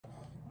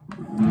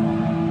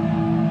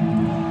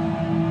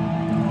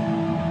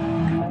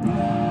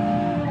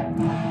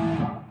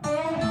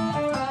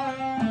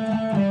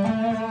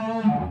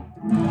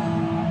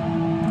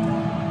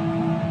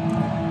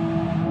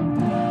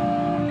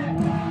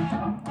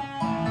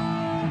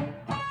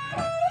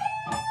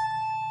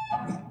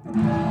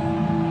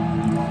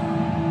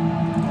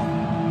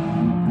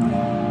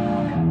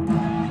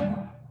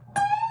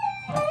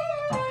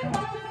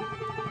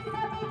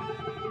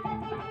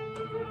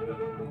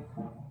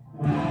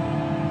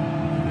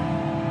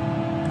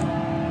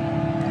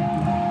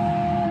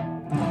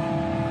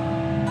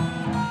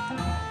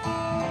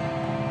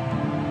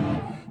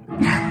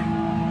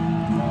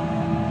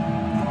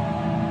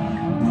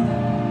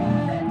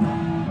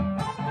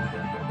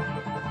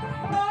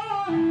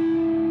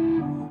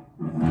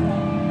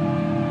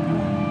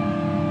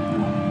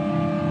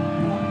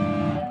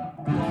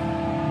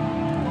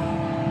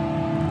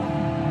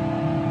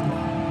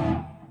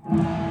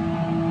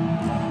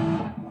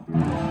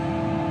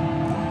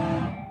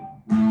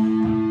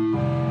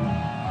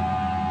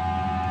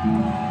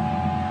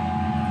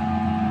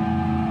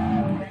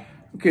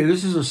Okay,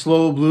 this is a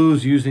slow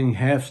blues using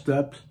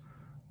half-step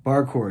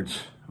bar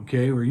chords.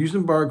 Okay, we're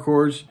using bar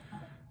chords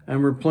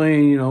and we're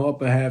playing, you know,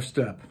 up a half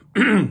step.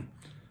 So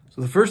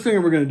the first thing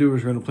we're going to do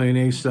is we're going to play an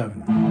A7.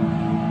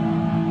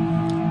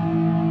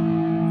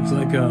 It's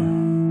like a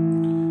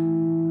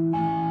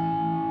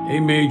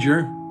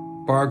major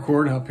bar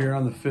chord up here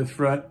on the 5th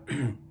fret,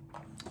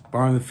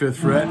 bar on the 5th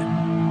fret.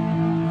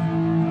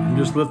 I'm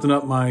just lifting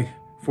up my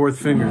 4th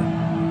finger.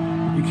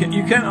 You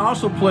can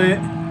also play it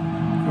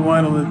if you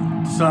want to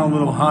sound a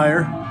little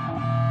higher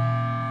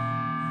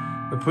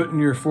by putting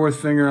your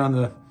 4th finger on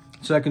the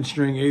 2nd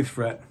string 8th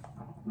fret.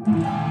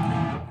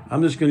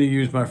 I'm just going to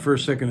use my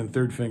 1st, 2nd, and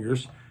 3rd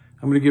fingers.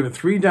 I'm going to give it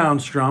 3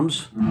 down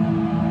strums. Then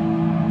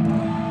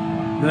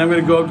I'm going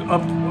to go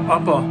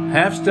up a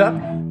half step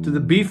to the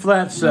B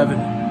flat 7.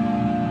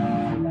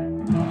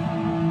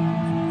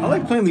 I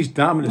like playing these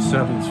dominant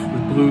 7s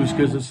with blues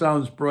because it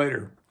sounds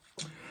brighter.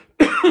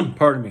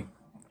 Pardon me.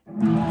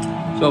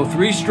 So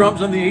 3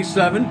 strums on the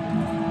A7.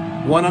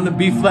 1 on the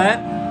B flat,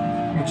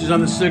 which is on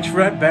the 6th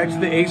fret, back to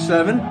the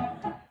A7.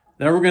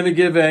 Then we're going to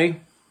give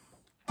a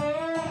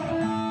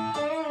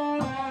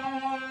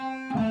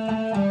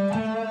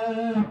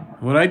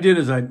what I did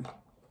is I'm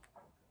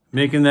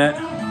making that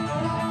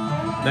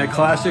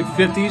classic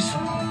 50s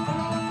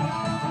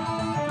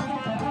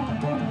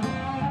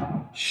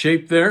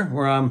shape there,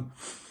 where I'm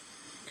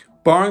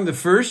barring the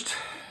first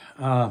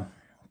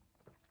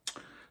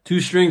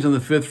 2 strings on the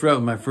 5th fret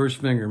with my 1st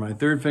finger. My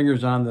 3rd finger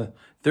is on the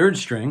 3rd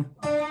string.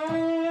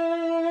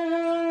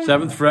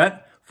 7th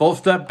fret, full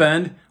step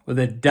bend with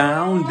a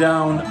down,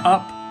 down,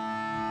 up.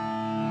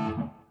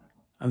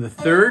 On the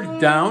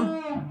 3rd,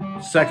 down,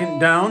 2nd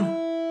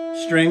down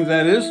string,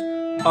 that is,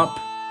 up,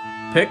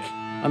 pick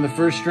on the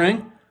 1st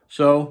string.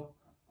 So,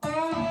 then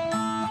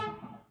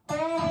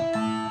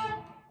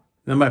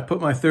I put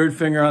my 3rd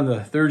finger on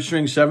the 3rd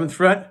string, 7th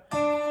fret,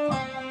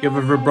 give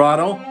a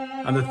vibrato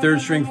on the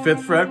 3rd string,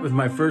 5th fret with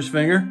my 1st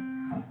finger.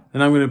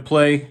 Then I'm going to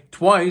play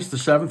twice the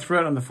 7th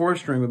fret on the 4th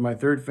string with my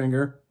 3rd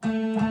finger.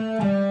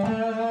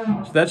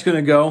 So that's going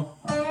to go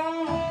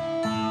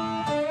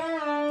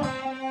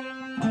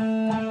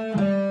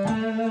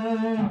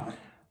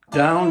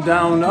down,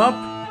 down, up.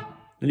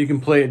 Then you can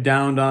play it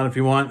down, down if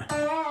you want.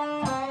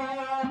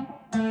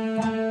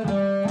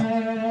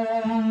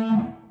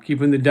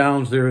 Keeping the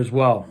downs there as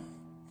well.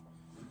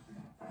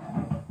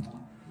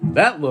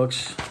 That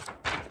looks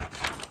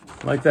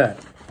like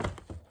that.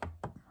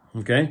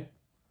 Okay?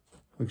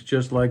 Looks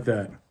just like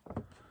that.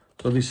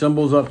 So these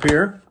cymbals up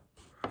here,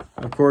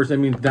 of course, that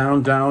means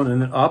down, down,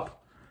 and then up.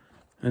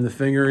 And the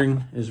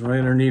fingering is right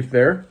underneath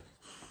there.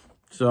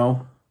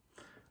 So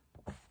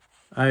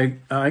I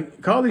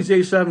call these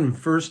A7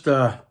 first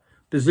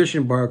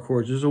position bar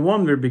chords. There's a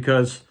wonder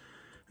because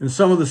in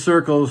some of the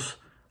circles,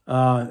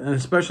 and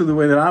especially the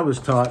way that I was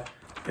taught,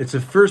 it's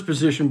a first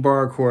position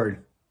bar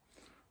chord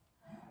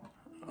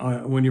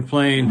when you're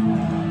playing,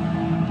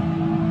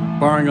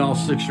 barring all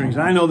 6 strings.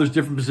 I know there's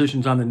different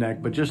positions on the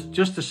neck, but just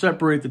to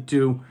separate the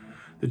two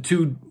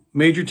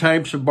major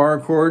types of bar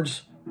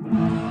chords,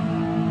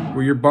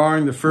 where you're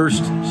barring the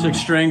first 6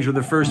 strings or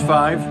the first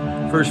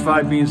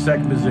 5 being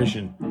 2nd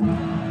position.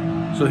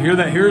 So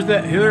here is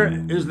that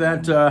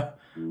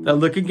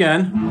lick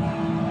again.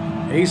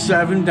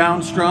 A7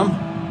 down strum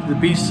to the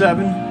B7.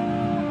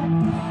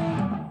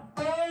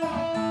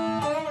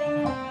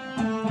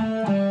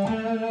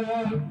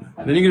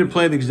 Then you're going to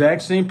play the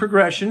exact same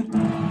progression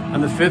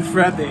on the 5th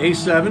fret, the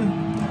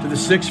A7 to the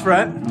 6th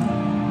fret,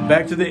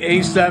 back to the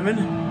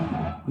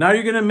A7. Now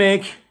you're going to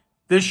make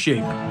this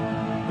shape.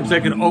 Looks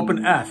like an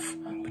open F,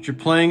 but you're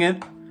playing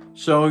it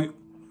so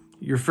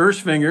your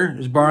 1st finger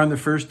is barring the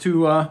first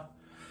 2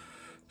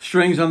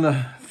 strings on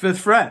the 5th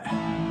fret.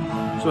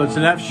 So it's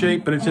an F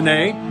shape, but it's an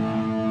A.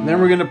 And then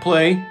we're going to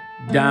play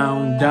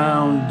down,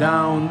 down,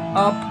 down,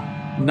 up,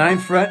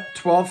 9th fret,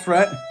 12th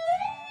fret,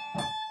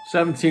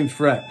 17th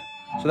fret.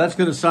 So that's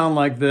going to sound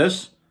like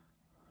this.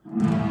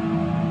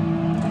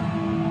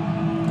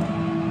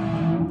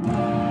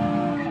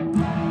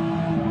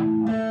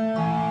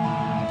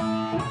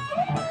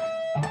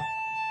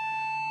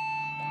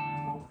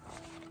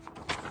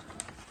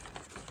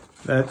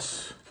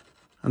 That's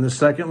on the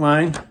second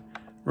line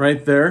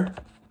right there.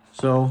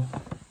 So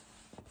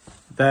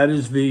that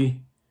is the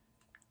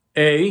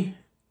A.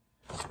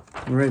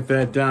 Write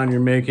that down.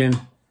 You're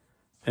making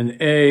an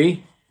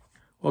A.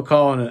 We'll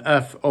call it an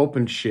F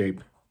open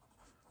shape.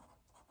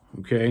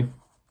 Okay.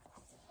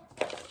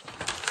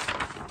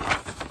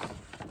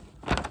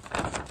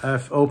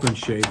 F open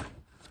shape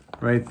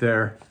right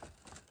there.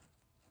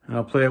 And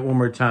I'll play it one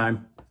more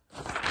time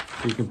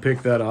so you can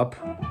pick that up.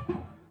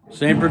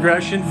 Same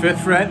progression,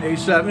 5th fret,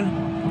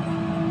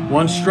 A7.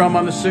 One strum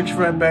on the 6th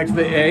fret back to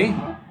the A.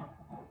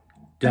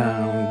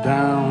 Down,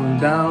 down,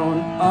 down,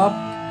 up.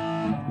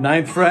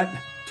 9th fret,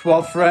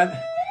 12th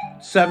fret,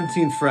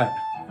 17th fret.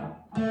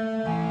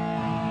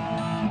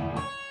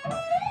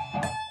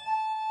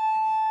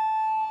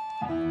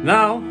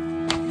 Now,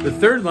 the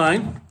third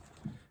line,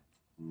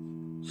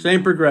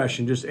 same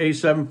progression, just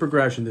A7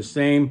 progression, the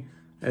same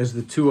as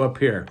the 2 up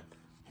here.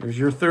 Here's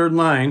your third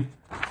line.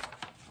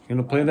 You're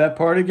going to play that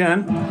part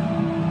again.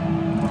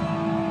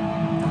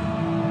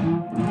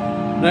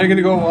 Now you're going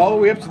to go all the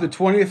way up to the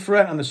 20th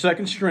fret on the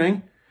 2nd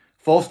string,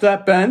 full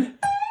step bend.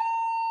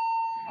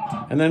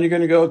 And then you're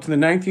going to go to the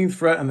 19th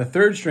fret on the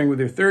 3rd string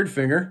with your 3rd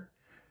finger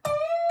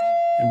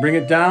and bring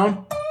it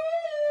down.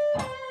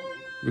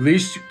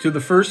 Release to the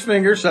 1st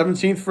finger,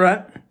 17th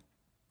fret.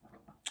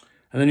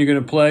 And then you're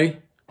going to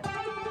play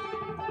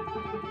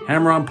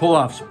hammer-on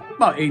pull-offs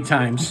about 8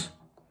 times.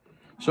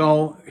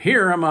 So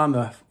here I'm on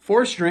the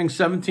 4th string,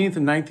 17th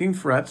and 19th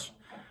frets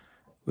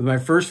with my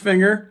 1st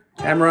finger,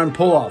 hammer-on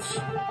pull-offs.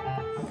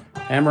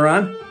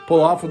 Hammer-on,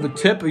 pull off with the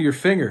tip of your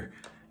finger.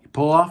 You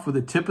pull off with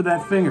the tip of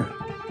that finger.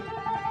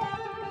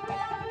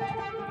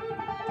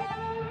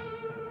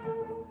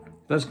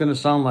 That's going to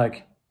sound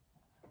like.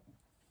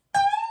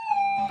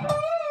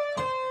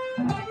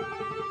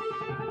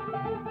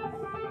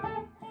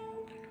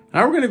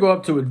 Now we're going to go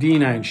up to a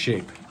D9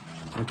 shape.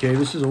 Okay,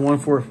 this is a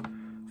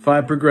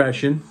 1-4-5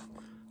 progression.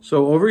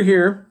 So over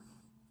here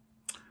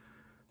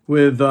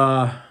with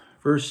 1st,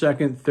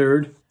 2nd,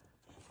 3rd,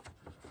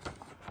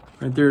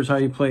 right there is how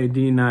you play a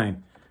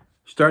D9.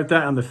 Start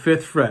that on the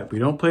 5th fret. We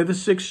don't play the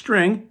 6th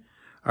string.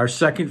 Our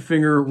 2nd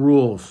finger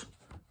rules.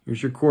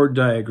 Here's your chord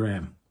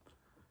diagram.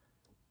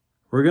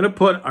 We're going to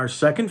put our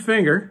 2nd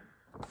finger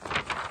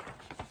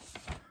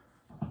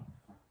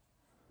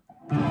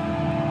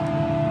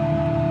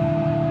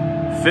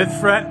fifth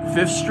fret,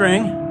 5th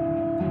string.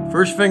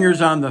 1st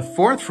finger's on the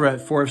 4th fret,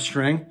 4th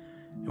string.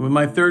 And with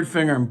my 3rd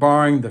finger, I'm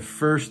barring the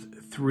first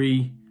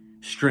 3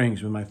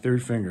 strings with my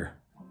 3rd finger.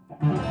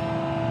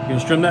 You're going to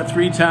strum that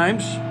 3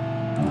 times.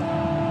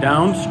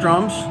 Down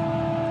strums.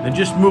 Then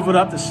just move it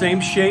up the same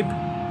shape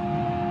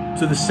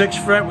to the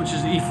 6th fret, which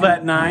is E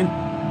flat 9.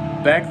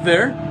 Back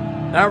there.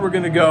 Now we're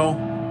going to go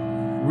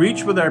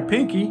reach with our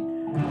pinky.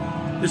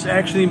 This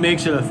actually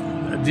makes it a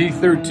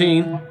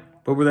D13,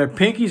 but with our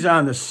pinkies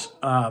on the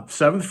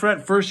 7th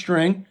fret, 1st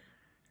string,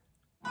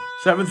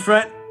 7th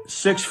fret,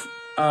 6th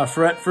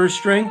fret, 1st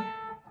string.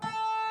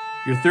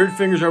 Your 3rd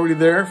finger's already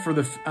there for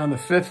on the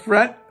 5th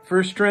fret,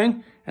 1st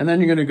string, and then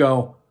you're going to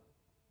go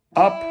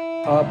up,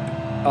 up,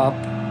 up,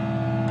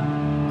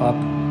 up.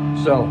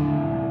 So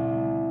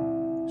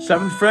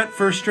 7th fret,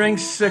 1st string,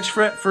 6th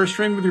fret, 1st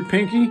string with your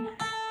pinky.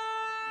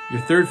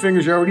 Your 3rd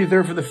finger's already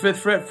there for the 5th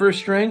fret, 1st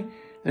string.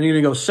 Then you're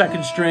going to go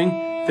 2nd string,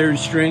 3rd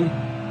string,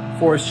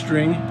 4th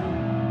string,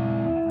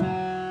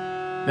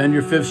 then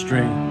your 5th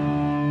string.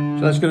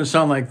 So that's going to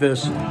sound like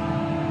this.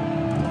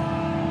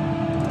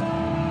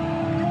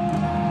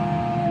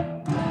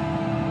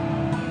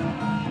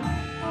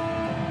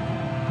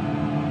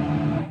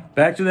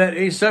 Back to that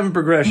A7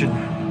 progression.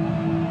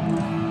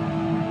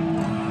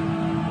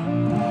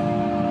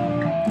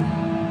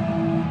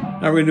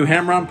 Now we're going to do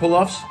hammer-on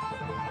pull-offs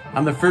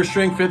on the 1st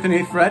string, 5th and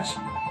 8th frets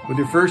with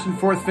your 1st and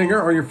 4th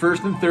finger or your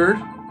 1st and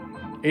 3rd.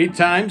 8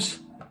 times.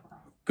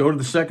 Go to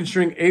the 2nd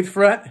string, 8th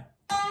fret.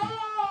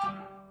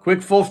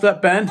 Quick full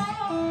step bend.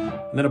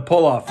 And then a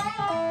pull-off.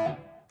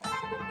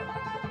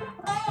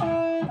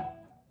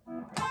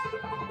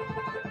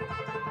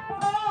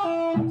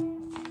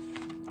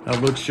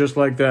 That looks just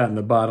like that in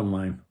the bottom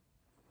line.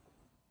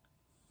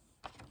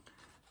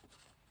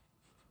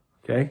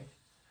 Okay.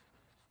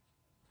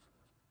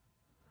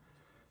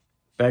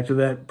 Back to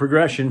that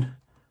progression,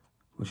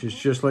 which is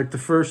just like the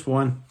first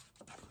one.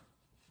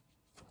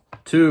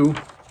 2,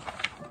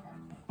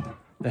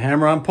 the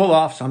hammer-on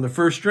pull-offs on the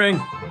 1st string.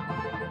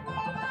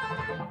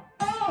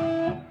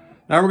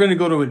 Now we're going to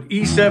go to an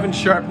E7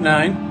 sharp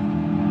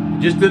 9. I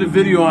just did a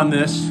video on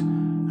this.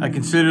 I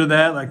consider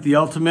that like the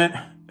ultimate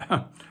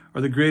or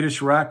the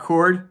greatest rock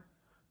chord.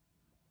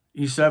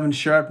 E7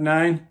 sharp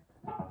 9.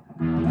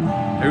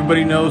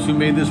 Everybody knows who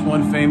made this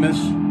one famous.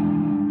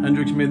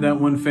 Hendrix made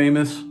that one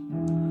famous.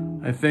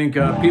 I think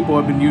people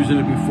have been using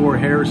it before.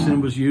 Harrison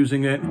was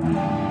using it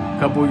a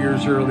couple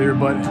years earlier,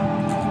 but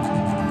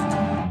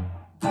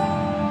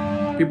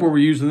people were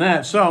using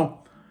that. So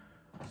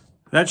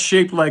that's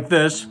shaped like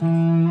this.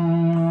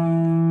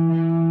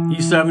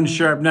 E7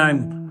 sharp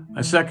 9.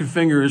 My 2nd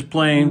finger is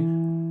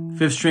playing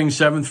 5th string,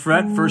 7th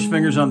fret. 1st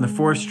finger's on the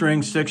 4th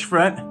string, 6th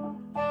fret.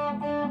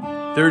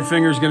 Third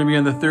finger is going to be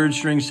on the 3rd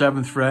string,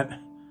 7th fret.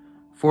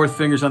 4th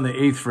finger's on the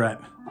 8th fret,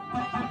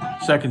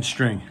 2nd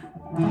string.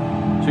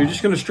 So you're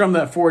just going to strum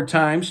that 4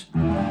 times.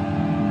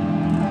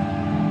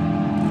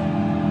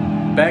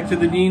 Back to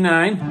the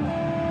D9,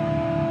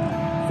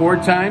 4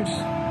 times.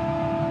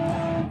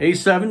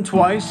 A7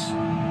 twice.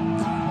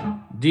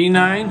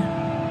 D9,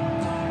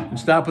 and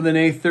stop with an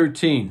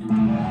A13.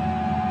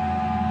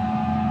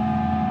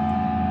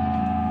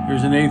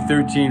 Here's an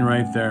A13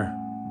 right there.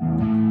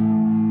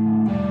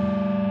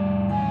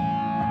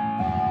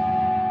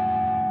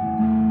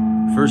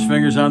 First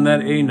finger's on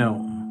that A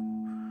note,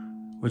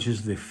 which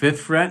is the 5th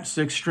fret,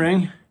 6th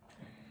string.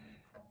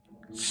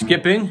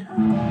 Skipping.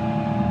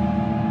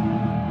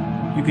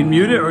 You can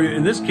mute it, or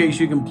in this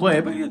case, you can play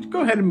it, but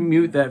go ahead and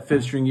mute that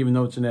 5th string even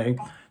though it's an A.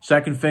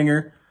 2nd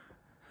finger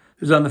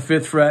is on the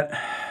 5th fret,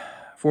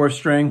 4th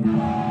string.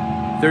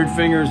 3rd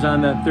finger is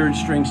on that 3rd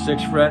string,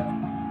 6th fret.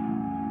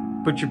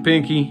 Put your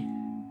pinky.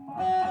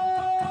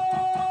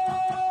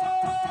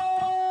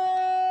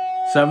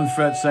 7th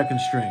fret, 2nd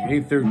string,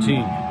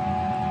 A13.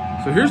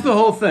 So here's the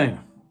whole thing.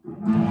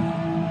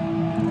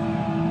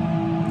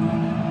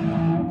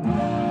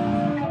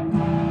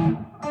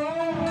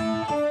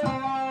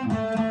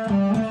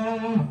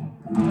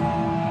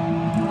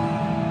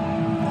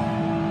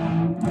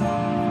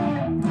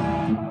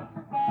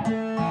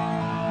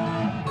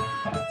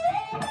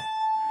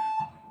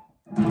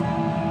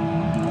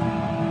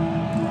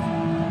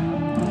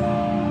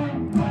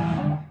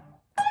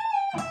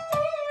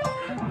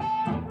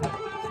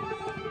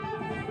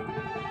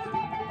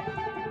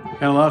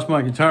 Kind of lost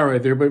my guitar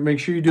right there, but make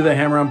sure you do the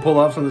hammer-on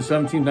pull-offs on the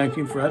 17th,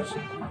 19th frets.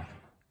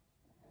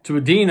 To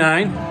a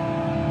D9.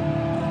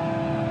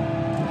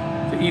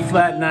 To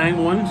E-flat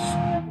 9 ones.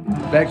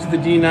 Back to the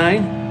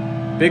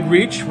D9. Big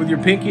reach with your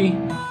pinky.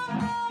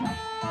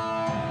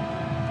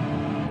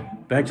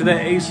 Back to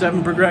that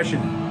A7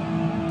 progression.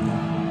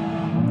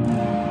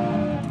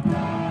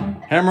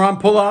 Hammer-on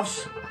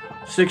pull-offs.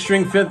 6th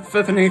string,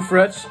 5th and 8th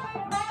frets.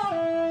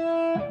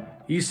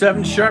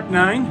 E7 sharp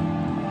 9.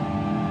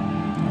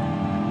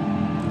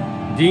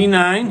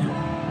 D9,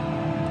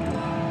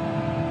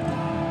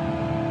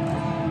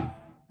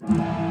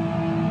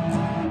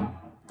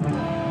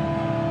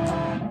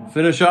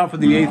 finish off with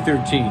the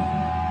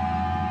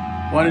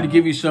A13. Wanted to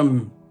give you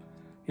some,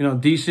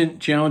 decent,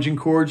 challenging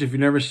chords. If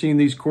you've never seen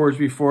these chords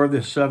before,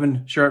 the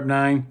 7 sharp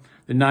 9,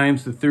 the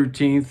 9's the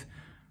 13th.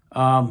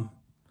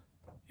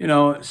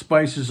 It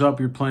spices up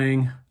your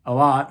playing a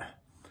lot,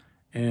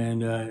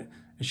 and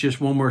it's just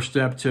one more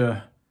step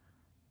to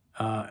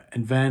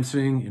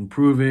advancing,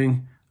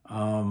 improving.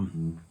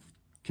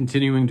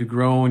 Continuing to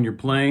grow in your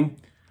playing.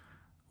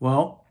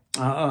 Well,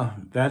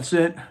 that's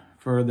it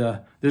for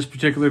this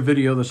particular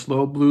video, the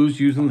slow blues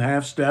using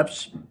half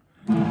steps.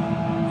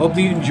 Hope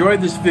that you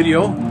enjoyed this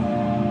video.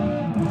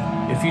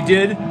 If you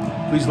did,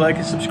 please like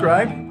and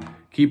subscribe.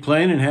 Keep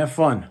playing and have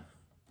fun.